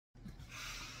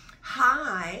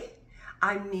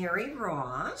I'm Mary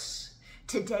Ross.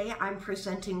 Today I'm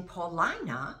presenting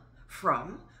Paulina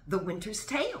from The Winter's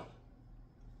Tale.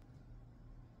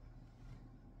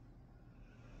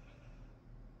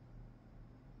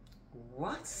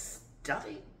 What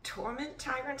studied torment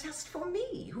tyrant hast for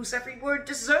me, whose every word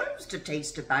deserves to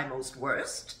taste at thy most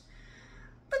worst?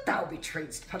 But thou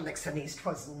betrayedst Polixenes,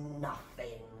 'twas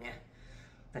nothing.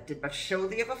 That did but show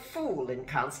thee of a fool,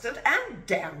 inconstant and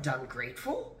damned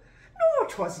ungrateful. Nor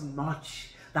 'twas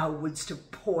much thou wouldst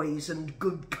have poisoned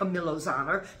good Camillo's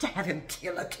honor to have him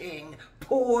kill a king.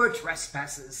 Poor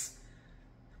trespasses!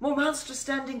 More monsters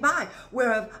standing by,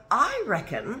 whereof I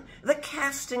reckon the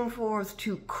casting forth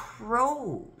 2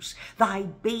 crows, thy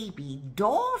baby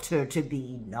daughter to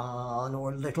be none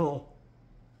or little.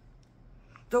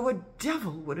 Though a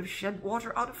devil would have shed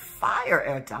water out of fire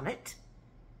ere done it.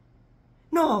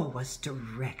 Nor was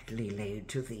directly laid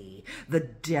to thee the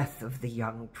death of the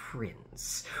young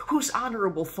prince, whose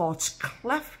honorable thoughts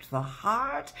cleft the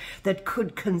heart that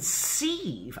could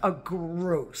conceive a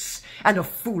gross and a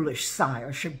foolish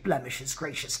sire should blemish his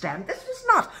gracious stand. This was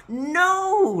not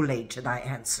laid to thy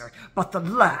answer, but the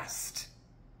last.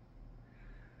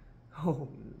 O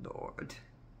Lord,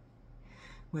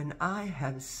 when I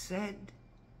have said,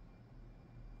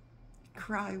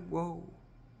 cry woe.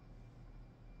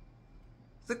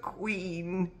 The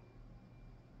Queen,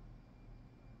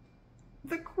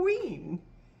 the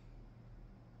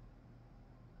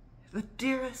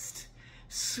dearest,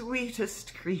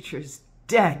 sweetest creature's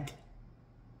dead,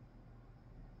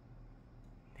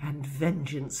 and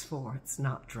vengeance for it's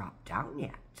not dropped down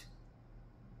yet.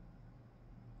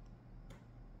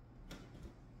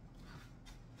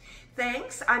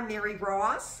 Thanks, I'm Mary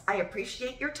Ross. I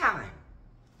appreciate your time.